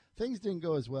coach. Things didn't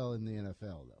go as well in the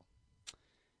NFL, though.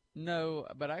 No,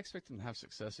 but I expect him to have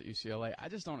success at UCLA. I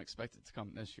just don't expect it to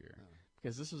come this year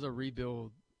because this is a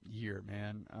rebuild year,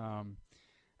 man.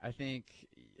 I think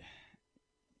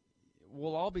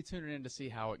we'll all be tuning in to see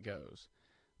how it goes.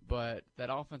 But that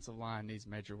offensive line needs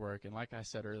major work. And like I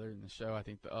said earlier in the show, I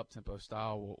think the up-tempo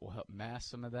style will help mask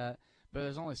some of that. But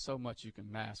there's only so much you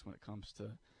can mask when it comes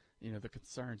to, the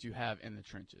concerns you have in the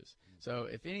trenches. So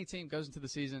if any team goes into the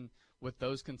season with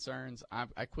those concerns,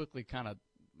 I quickly kind of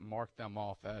mark them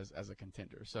off as a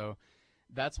contender. So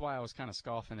that's why I was kind of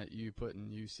scoffing at you putting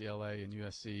UCLA and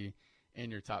USC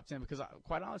in your top 10 because,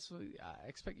 quite honestly, I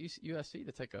expect USC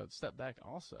to take a step back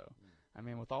also. I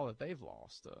mean, with all that they've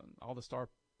lost, all the star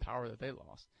power that they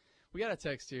lost. We got a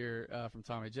text here from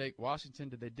Tommy. Jake, Washington,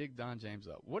 did they dig Don James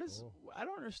up? I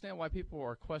don't understand why people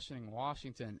are questioning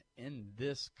Washington in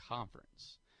this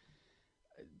conference.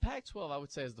 Pac-12, I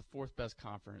would say, is the 4th best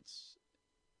conference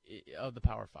of the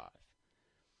Power 5.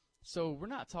 So we're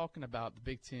not talking about the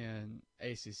Big Ten,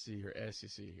 ACC, or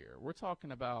SEC here. We're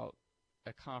talking about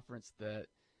a conference that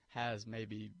has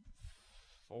maybe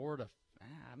 3 to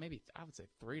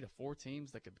 4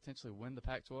 teams that could potentially win the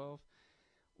Pac-12.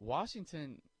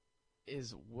 Washington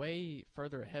is way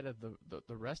further ahead of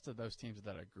the rest of those teams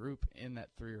that are grouped in that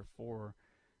 3 or 4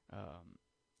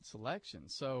 selection.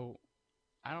 So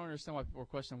I don't understand why people are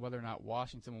questioning whether or not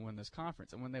Washington will win this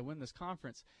conference. And when they win this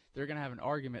conference, they're going to have an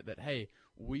argument that, hey,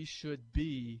 we should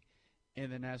be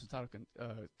in the national title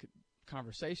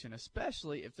conversation,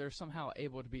 especially if they're somehow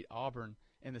able to beat Auburn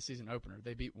in the season opener.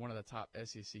 They beat one of the top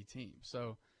SEC teams.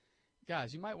 So,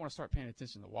 guys, you might want to start paying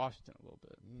attention to Washington a little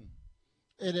bit.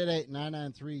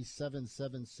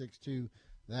 888-993-7762.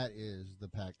 That is the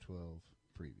Pac-12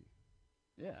 preview.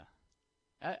 Yeah.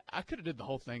 I could have did the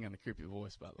whole thing in a creepy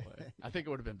voice, by the way. I think it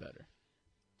would have been better.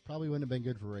 Probably wouldn't have been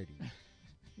good for ratings.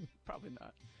 Probably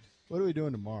not. What are we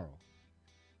doing tomorrow?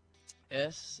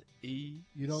 SEC.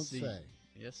 You don't say.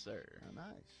 Yes, sir. Oh,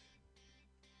 nice.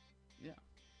 Yeah.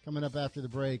 Coming up after the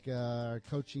break,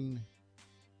 coach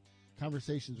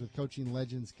Conversations with Coaching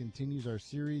Legends continues our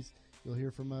series. You'll hear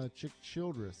from Chick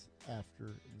Childress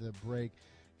after the break.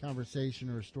 Conversation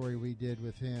or a story we did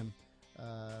with him.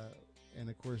 And,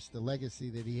 of course, the legacy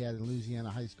that he had in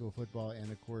Louisiana high school football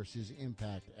and, of course, his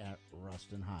impact at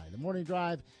Ruston High. The Morning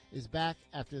Drive is back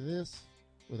after this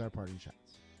with our parting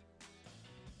shots.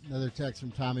 Another text from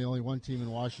Tommy, only one team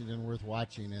in Washington worth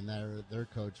watching, and their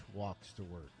coach walks to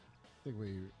work. I think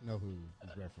we know who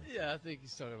he's referencing. Yeah, I think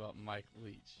he's talking about Mike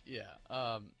Leach.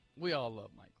 Yeah, we all love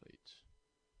Mike Leach.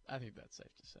 I think that's safe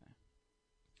to say.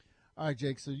 All right,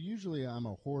 Jake, so usually I'm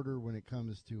a hoarder when it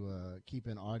comes to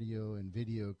keeping audio and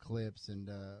video clips. And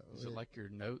is it like your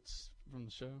notes from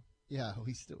the show? Yeah,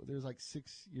 there's like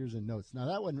 6 years of notes. Now,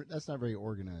 that's not very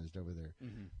organized over there.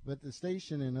 Mm-hmm. But the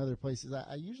station and other places,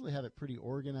 I usually have it pretty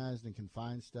organized and can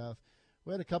find stuff.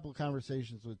 We had a couple of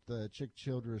conversations with Chick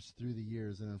Childress through the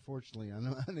years, and unfortunately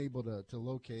I'm unable to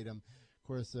locate them. Of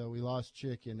course, we lost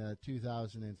Chick in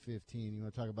 2015. You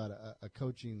want to talk about a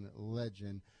coaching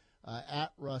legend.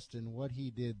 At Ruston, what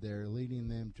he did there, leading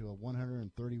them to a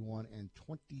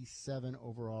 131-27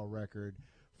 overall record,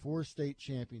 4 state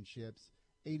championships,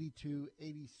 82,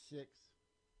 86,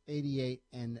 88,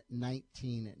 and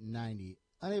 1990.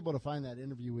 Unable to find that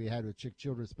interview we had with Chick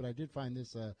Childress, but I did find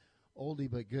this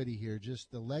oldie but goodie here, just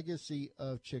the legacy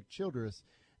of Chick Childress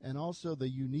and also the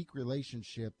unique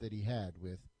relationship that he had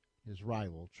with his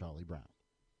rival, Charlie Brown.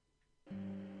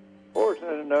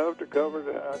 Fortunate enough to coach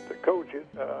it,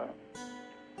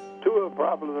 2 of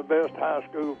probably the best high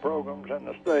school programs in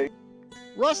the state.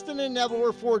 Ruston and Neville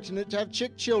were fortunate to have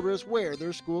Chick Childress wear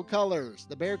their school colors.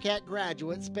 The Bearcat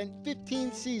graduate spent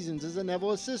 15 seasons as a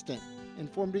Neville assistant and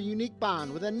formed a unique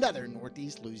bond with another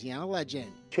Northeast Louisiana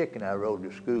legend. Chick and I rode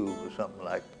to school for something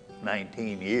like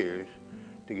 19 years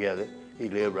together. He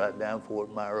lived right down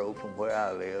Fort Myer Road from where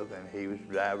I live, and he was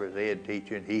driver's ed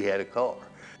teacher, and he had a car.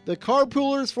 The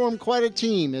carpoolers formed quite a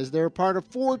team as they're part of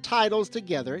 4 titles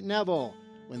together at Neville.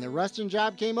 When the Ruston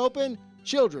job came open,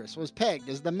 Childress was pegged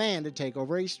as the man to take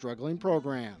over a struggling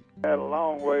program. I had a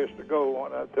long ways to go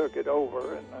when I took it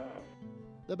over.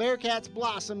 The Bearcats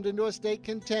blossomed into a state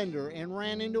contender and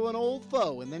ran into an old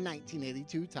foe in the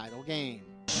 1982 title game.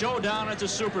 Showdown at the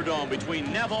Superdome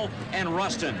between Neville and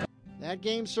Ruston. That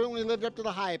game certainly lived up to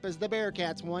the hype as the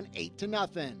Bearcats won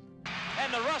 8-0.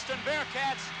 And the Ruston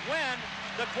Bearcats win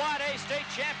the Quad A state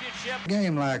championship. A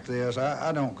game like this,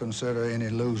 I don't consider any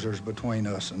losers between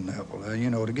us and Neville.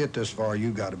 To get this far,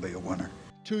 you got to be a winner.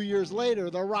 2 years later,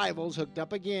 the rivals hooked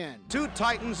up again. 2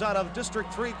 Titans out of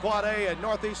District 3 Quad A in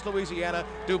Northeast Louisiana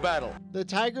do battle. The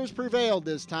Tigers prevailed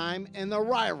this time, and the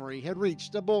rivalry had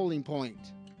reached a boiling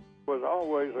point. It was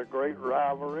always a great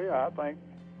rivalry. I think,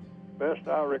 best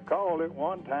I recall, at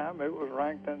one time it was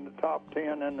ranked in the top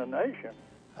 10 in the nation.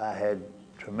 I had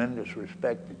tremendous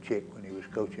respect to Chick when he was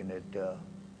coaching at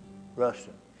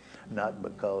Ruston, not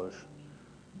because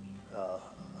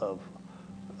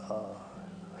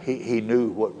he knew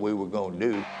what we were going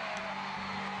to do.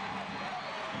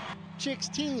 Chick's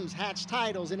teams hatched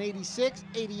titles in 86,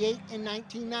 88, and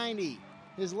 1990.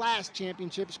 His last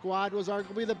championship squad was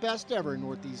arguably the best ever in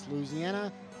Northeast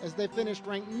Louisiana as they finished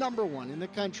ranked number 1 in the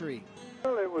country.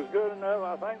 Well, it was good enough.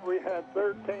 I think we had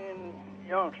 13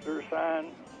 youngsters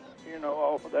signed,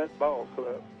 off of that ball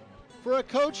club. For a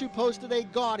coach who posted a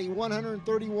gaudy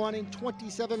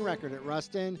 131-27 record at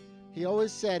Ruston, he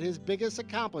always said his biggest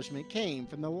accomplishment came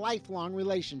from the lifelong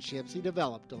relationships he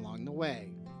developed along the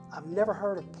way. I've never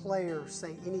heard a player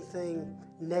say anything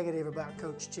negative about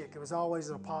Coach Chick. It was always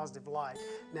in a positive light.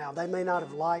 Now, they may not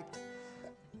have liked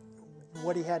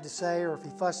what he had to say or if he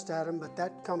fussed at him, but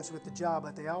that comes with the job.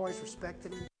 But they always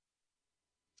respected him.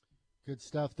 Good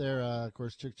stuff there. Of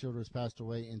course, Chick Childress passed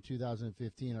away in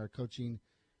 2015. Our Coaching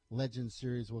Legends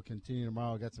series will continue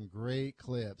tomorrow. Got some great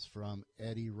clips from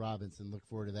Eddie Robinson. Look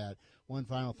forward to that. One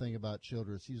final thing about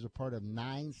Childress. He's a part of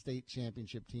 9 state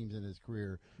championship teams in his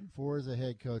career. 4 as a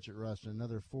head coach at Ruston,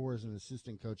 another 4 as an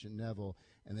assistant coach at Neville,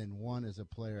 and then 1 as a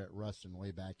player at Ruston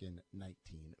way back in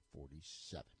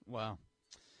 1947. Wow.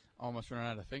 Almost running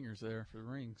out of fingers there for the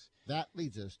rings. That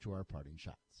leads us to our parting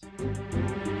shots.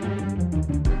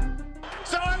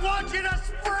 So I want you to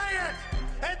spray it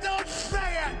and don't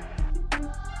say it.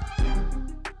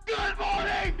 Good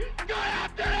morning, good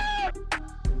afternoon.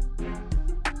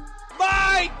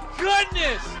 My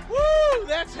goodness! Woo!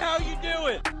 That's how you do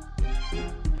it.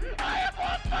 I have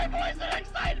lost my voice in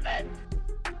excitement.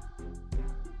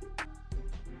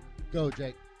 Go,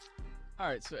 Jake. All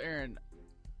right, so Aaron,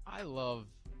 I love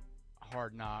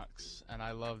Hard Knocks, and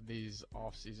I love these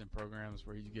off-season programs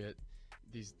where you get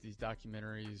these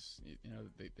documentaries.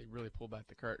 They really pull back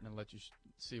the curtain and let you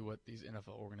see what these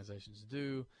NFL organizations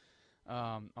do.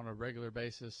 on a regular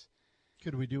basis.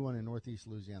 Could we do one in Northeast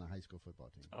Louisiana high school football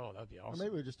team? Oh, that'd be awesome. Or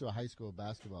maybe we'll just do a high school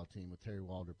basketball team with Terry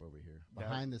Waldrop over here,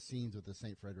 behind the scenes with the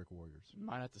St. Frederick Warriors.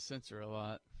 Might have to censor a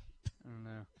lot. I don't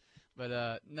know.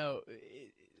 But, no,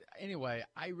 anyway,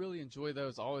 I really enjoy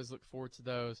those. I always look forward to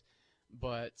those.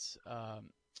 But a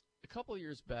couple of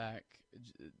years back,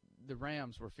 the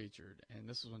Rams were featured, and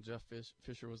this was when Jeff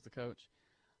Fisher was the coach.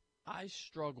 I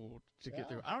struggled to get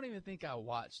through. I don't even think I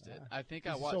watched it. I think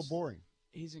I watched. He's so boring.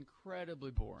 He's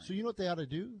incredibly boring. So you know what they ought to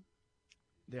do?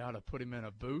 They ought to put him in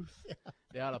a booth.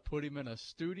 They ought to put him in a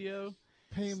studio.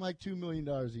 Pay him like $2 million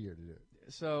a year to do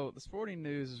it. So the Sporting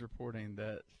News is reporting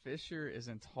that Fisher is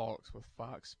in talks with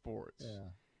Fox Sports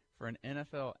for an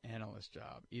NFL analyst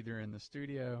job, either in the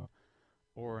studio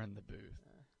or in the booth.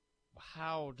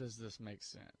 How does this make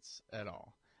sense at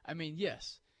all? I mean,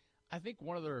 yes, I think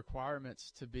one of the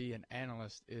requirements to be an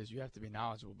analyst is you have to be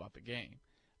knowledgeable about the game.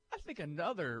 I think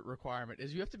another requirement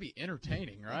is you have to be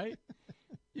entertaining, right?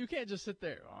 You can't just sit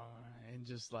there and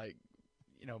just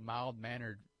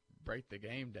mild-mannered break the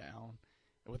game down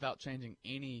without changing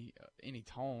any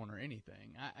tone or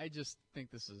anything. I just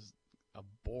think this is a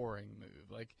boring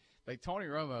move. Like Tony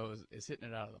Romo is hitting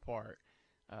it out of the park.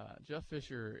 Jeff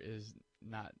Fisher is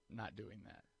not doing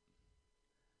that.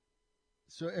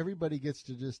 So everybody gets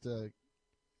to just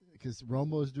because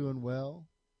Romo's doing well,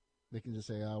 they can just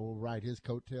say, we'll ride his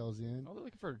coattails in. Oh, they're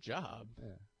looking for a job.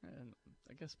 Yeah. And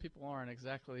I guess people aren't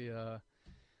exactly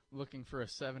looking for a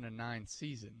 7-9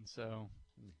 season, so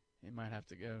you might have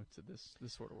to go to this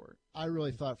sort of work. I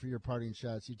really thought for your parting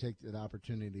shots, you take an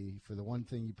opportunity for the one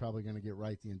thing you're probably going to get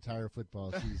right the entire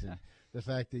football season, the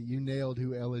fact that you nailed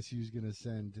who LSU is going to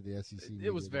send to the SEC.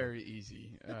 It was very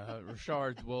easy.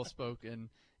 Rashard's well-spoken,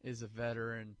 is a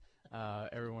veteran.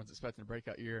 Everyone's expecting a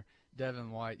breakout year.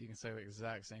 Devin White, you can say the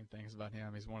exact same things about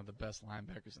him. He's one of the best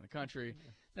linebackers in the country.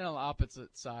 Then on the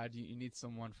opposite side, you need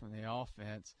someone from the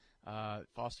offense.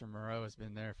 Foster Moreau has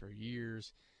been there for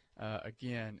years.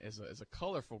 Again, is a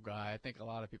colorful guy. I think a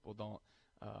lot of people don't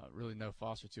really know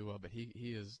Foster too well, but he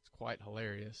is quite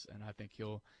hilarious, and I think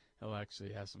he'll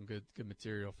actually have some good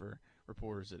material for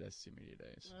reporters at SEC Media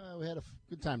Days. We had a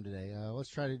good time today. Let's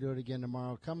try to do it again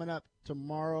tomorrow. Coming up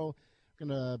tomorrow, we're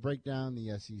going to break down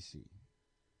the SEC.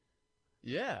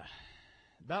 Yeah,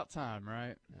 about time,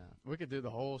 right? Yeah. We could do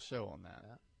the whole show on that.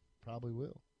 Yeah, probably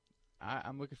will.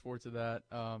 I'm looking forward to that.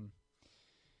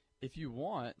 If you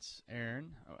want,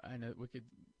 Aaron, I know we could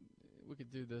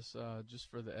do this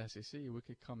just for the SEC. We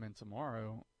could come in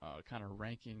tomorrow, kind of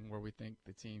ranking where we think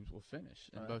the teams will finish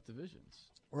in both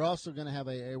divisions. We're also going to have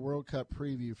a World Cup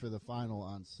preview for the final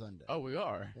on Sunday. Oh, we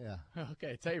are? Yeah.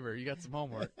 Okay, Tabor, you got some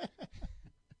homework.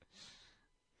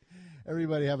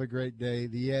 Everybody have a great day.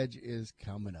 The Edge is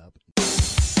coming up.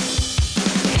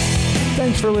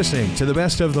 Thanks for listening to the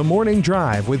Best of the Morning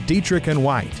Drive with Dietrich and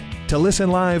White. To listen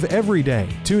live every day,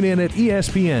 tune in at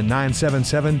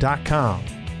ESPN977.com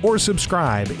or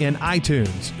subscribe in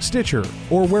iTunes, Stitcher,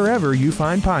 or wherever you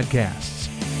find podcasts.